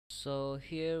So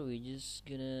here we just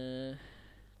gonna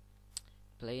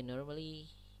play normally.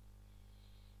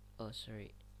 Oh,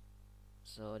 sorry.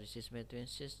 So this is my twin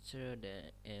sister,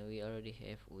 and we already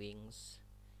have wings.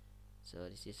 So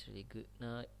this is really good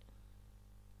night.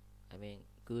 I mean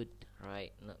good,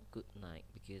 right? Not good night,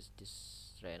 because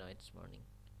this right now it's morning.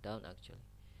 Down actually.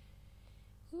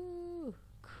 Ooh,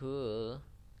 cool.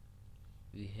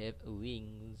 We have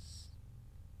wings.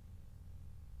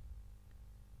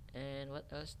 And what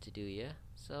else to do, yeah?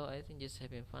 So I think just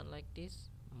having fun like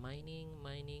this, mining,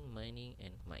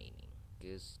 and mining.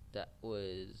 Because that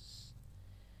was,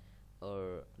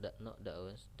 or that not that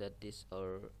was, that is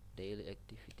our daily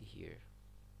activity here.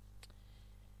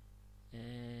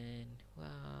 And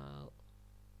wow,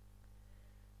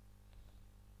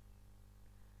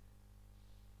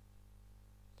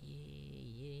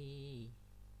 yay!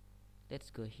 Let's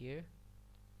go here.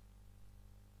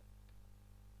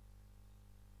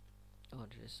 Oh,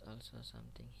 there's also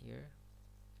something here.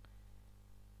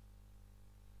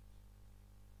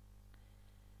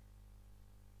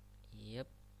 Yep.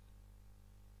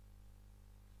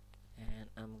 And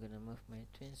I'm gonna move my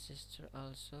twin sister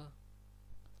also.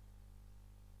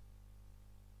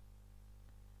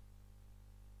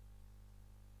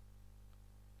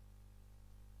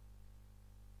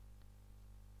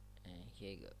 And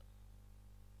here you go.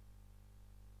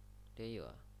 There you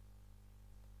are.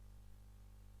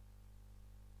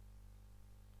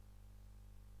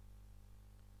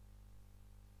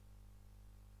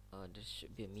 Oh, there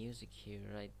should be music here,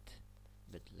 right?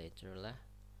 But later lah.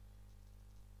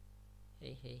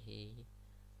 Hey, hey, hey.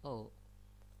 Oh,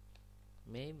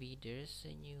 maybe there's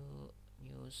a new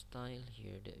style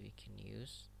here that we can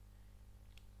use.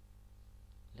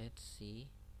 Let's see.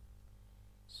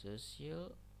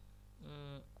 Social.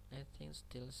 I think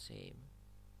still same.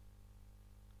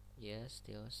 Yeah,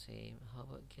 still same. How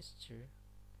about gesture?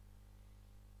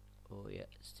 Oh yeah,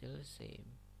 still the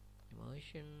same.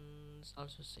 Emotions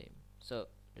also same. So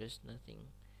there's nothing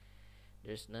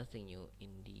new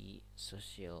in the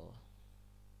social.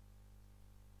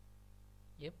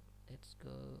 Yep, let's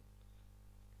go.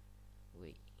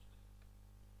 Wait,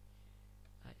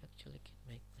 I actually can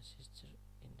make my sister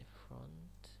in the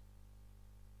front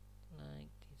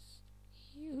like this.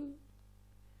 You.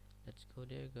 Let's go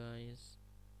there, guys.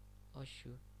 Oh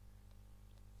shoot,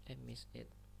 I missed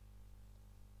it.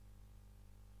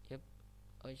 Yep.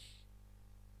 Oh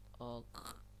oh,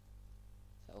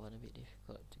 that one a bit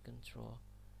difficult to control.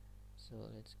 So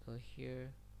let's go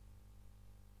here,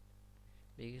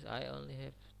 because I only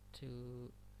have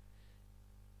to.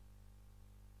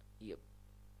 Yep.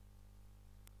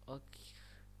 Okay.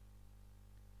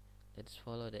 Let's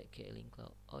follow that Caitlin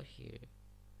cloud. Oh, here.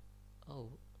 Oh.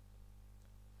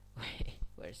 Wait,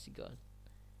 where's he gone?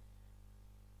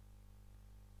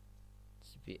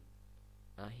 It's a bit.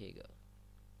 Ah, here you go.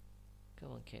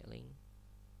 Come on, Caitlin.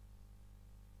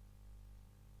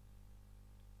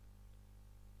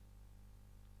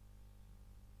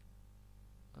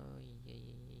 Oh,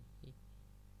 yeah.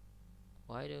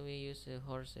 Why don't we use a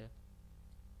horse there?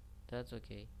 That's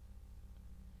okay.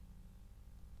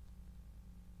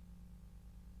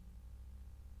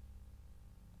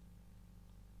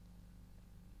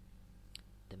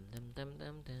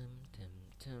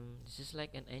 This is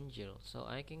like an angel, so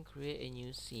I can create a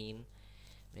new scene.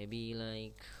 Maybe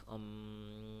like a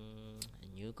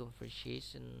new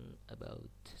conversation about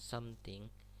something,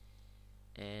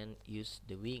 and use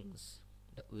the wings.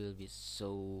 That will be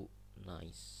so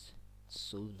nice.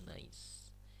 So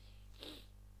nice.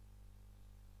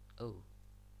 Oh,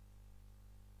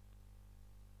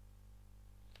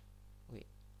 wait.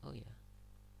 Oh, yeah.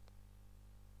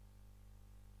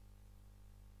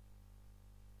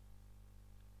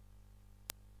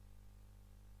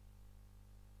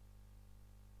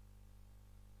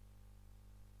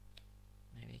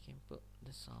 Maybe I can put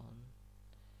the sound.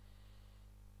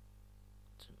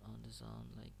 Turn on the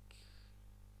sound like.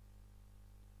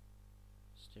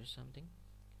 Is there something?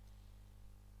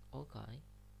 Okay.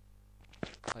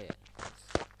 Oh, yeah.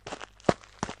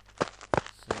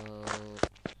 So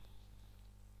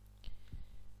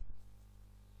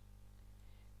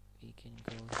we can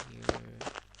go here.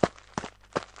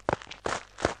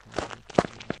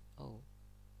 Oh.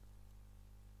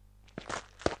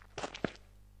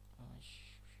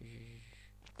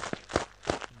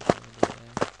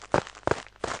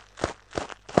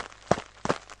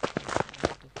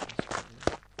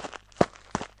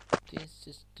 Twin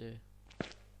sister.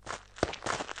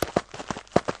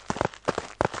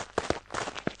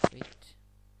 Wait.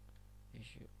 You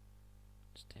should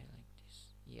stay like this.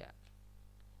 Yeah.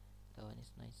 That one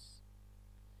is nice.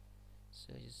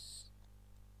 So just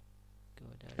go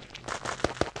directly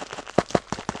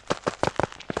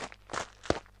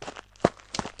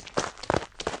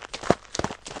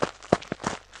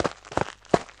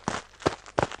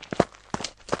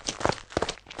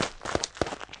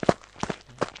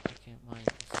can't mine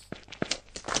this.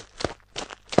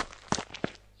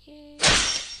 Yay!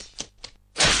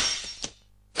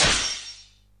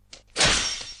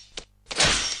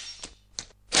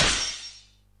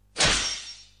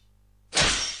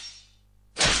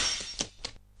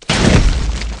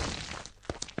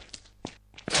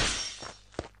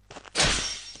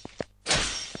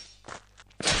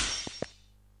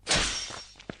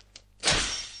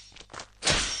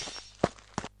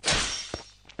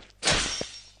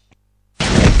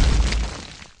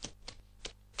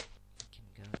 Can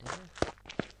go there.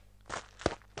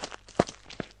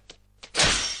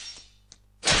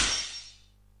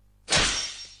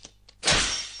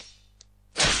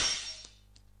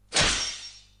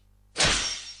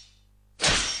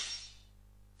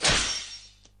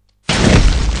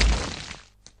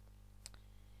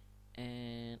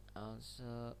 And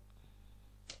also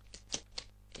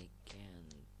I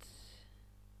can't.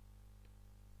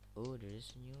 Oh,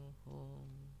 there's new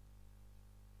home.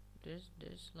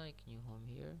 There's like new home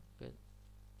here, but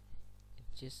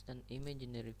it's just an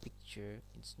imaginary picture.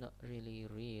 It's not really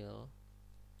real.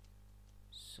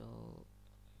 So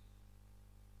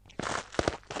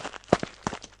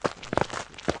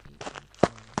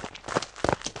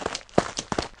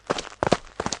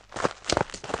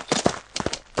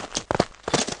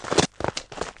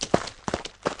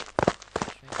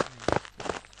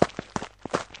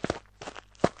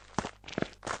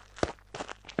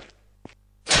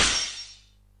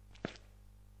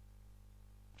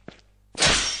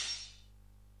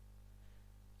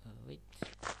wait.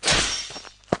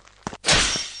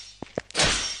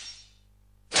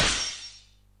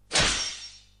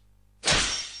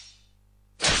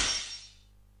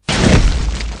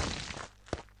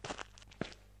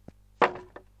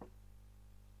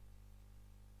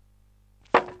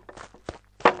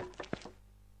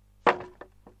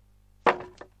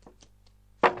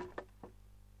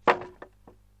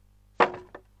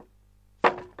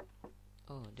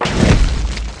 Oh,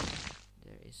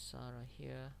 there is Sarah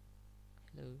here.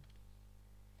 Hello.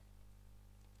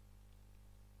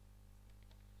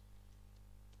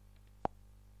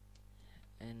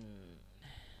 And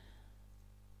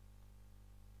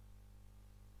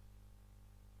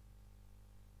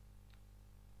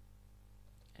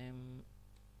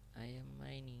I am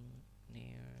mining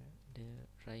near the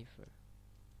river.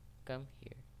 Come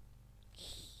here.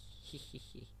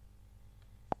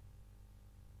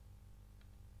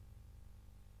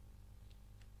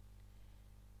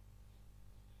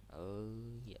 Oh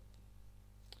yeah.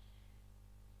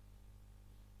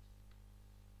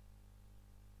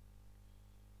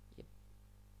 Yep.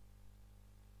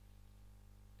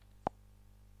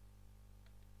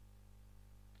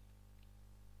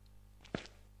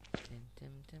 Tim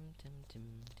tim tim tim tim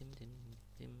tim tim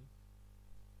tim.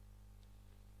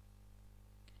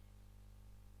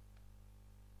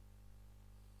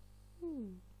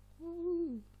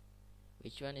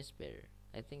 Which one is better?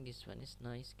 I think this one is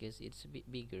nice because it's a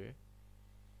bit bigger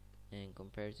and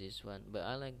compared to this one, but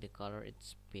I like the color.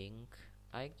 It's pink.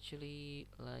 I actually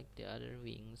like the other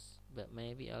wings, but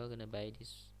maybe I'm gonna buy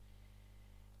this.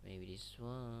 Maybe this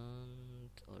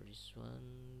one or this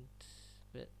one,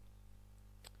 but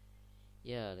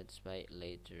yeah, let's buy it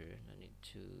later. No need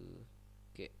to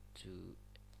get too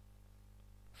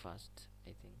fast,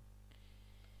 I think.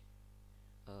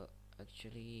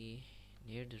 Actually,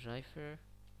 near the river.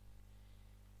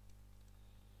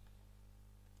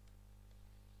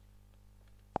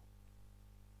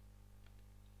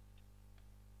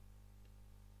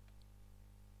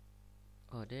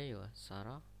 Oh, there you are,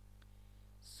 Sarah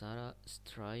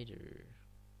Strider.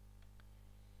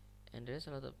 And there's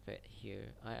a lot of pet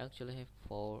here. I actually have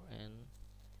 4, and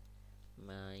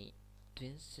my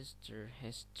twin sister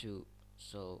has 2,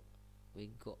 so we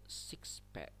got 6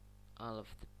 pet. All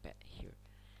of the pet here,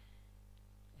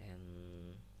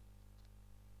 and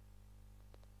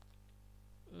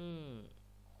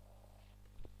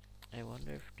I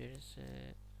wonder if there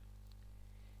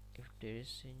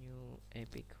is a new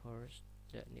epic horse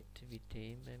that need to be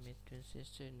tamed by my twin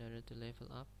sister in order to level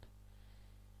up.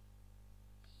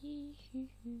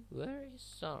 Where is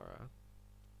Sarah?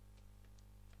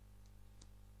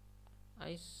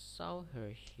 I saw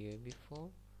her here before.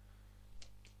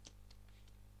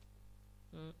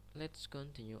 Let's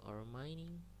continue our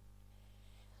mining.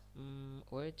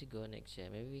 Where to go next? Yeah,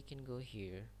 maybe we can go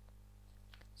here.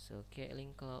 So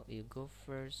Caitlin Cloud, you go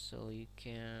first so you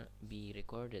can be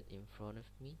recorded in front of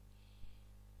me.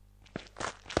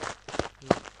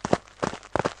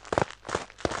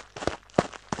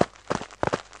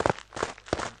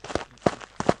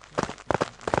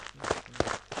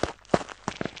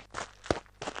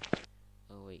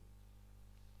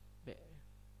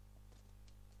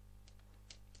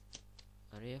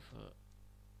 area for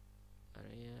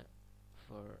area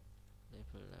for level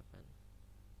 11.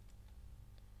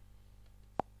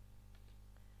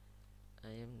 I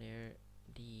am near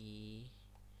the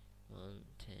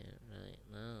mountain right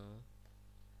now,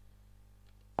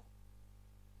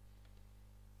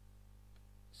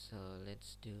 so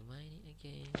let's do mining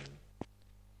again.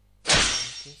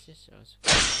 This is also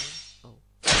oh,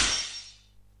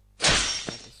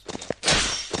 that is blocked.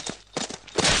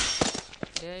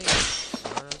 Okay,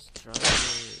 Sarah's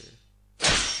driver.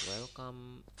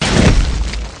 Welcome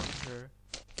her.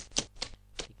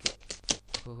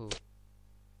 Woohoo.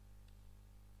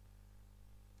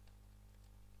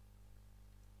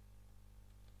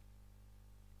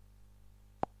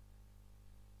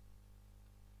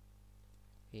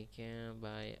 We can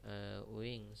buy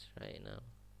wings right now.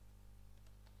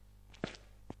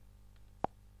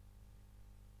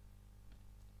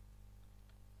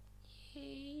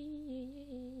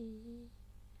 Yay.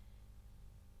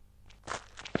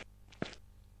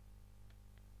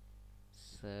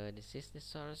 So this is the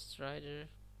Solar Strider.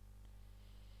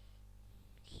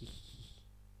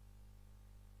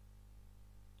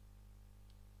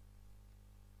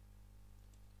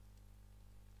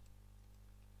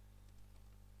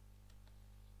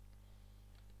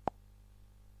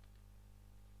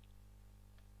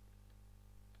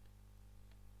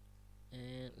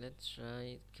 And let's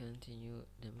try continue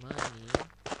the mining.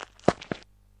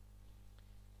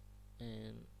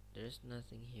 And there's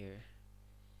nothing here,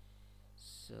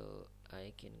 so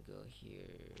I can go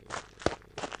here.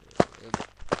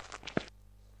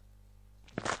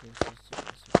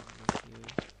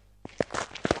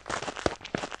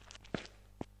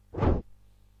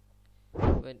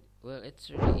 But well, it's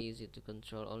really easy to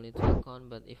control only 2 account,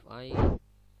 but if I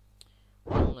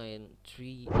online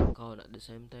 3 account at the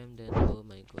same time, then oh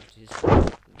my god, this is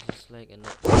like a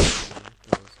not because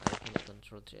I cannot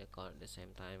control 3 account at the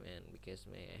same time, and because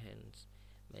my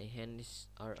hands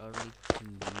are only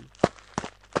 2.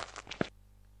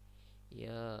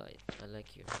 Yeah, I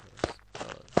like your horse.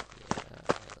 Oh yeah,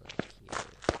 I like your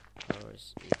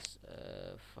horse. It's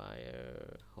a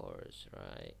fire horse,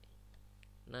 right?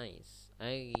 Nice.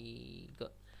 I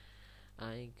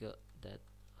got that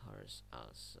horse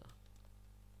also.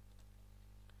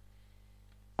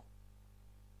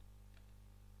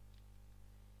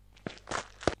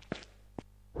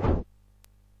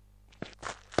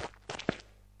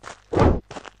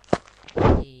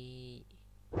 Yay.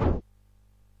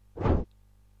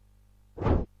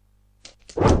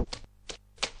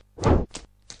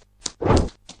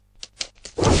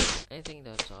 I think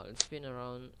that's all. It's been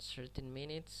around 13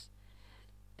 minutes,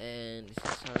 and this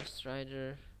is our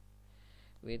Strider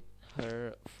with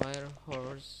her fire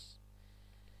horse,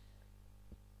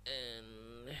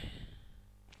 and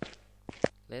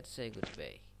let's say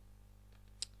goodbye.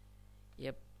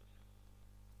 Yep,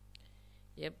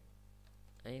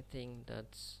 I think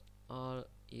that's all,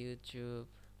 YouTube.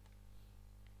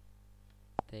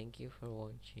 Thank you for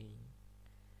watching.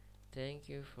 Thank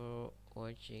you for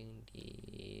watching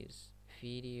this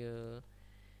video,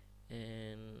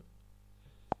 and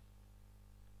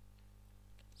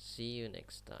see you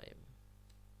next time.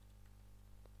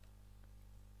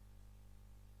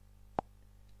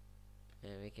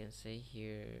 And we can say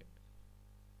here,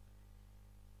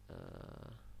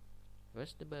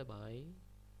 where's the bye bye?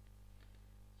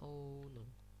 Oh no,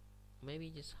 maybe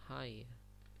just hi.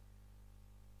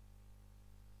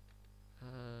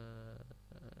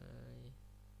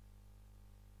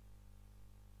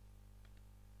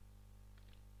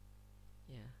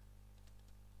 Yeah.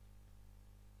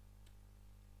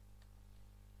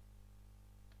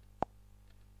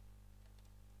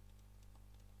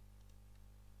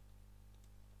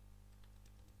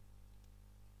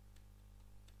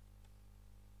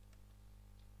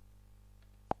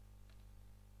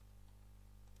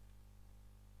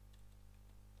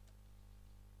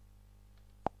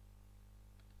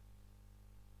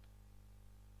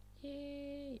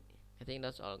 Yay! I think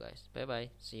that's all, guys. Bye bye.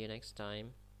 See you next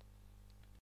time.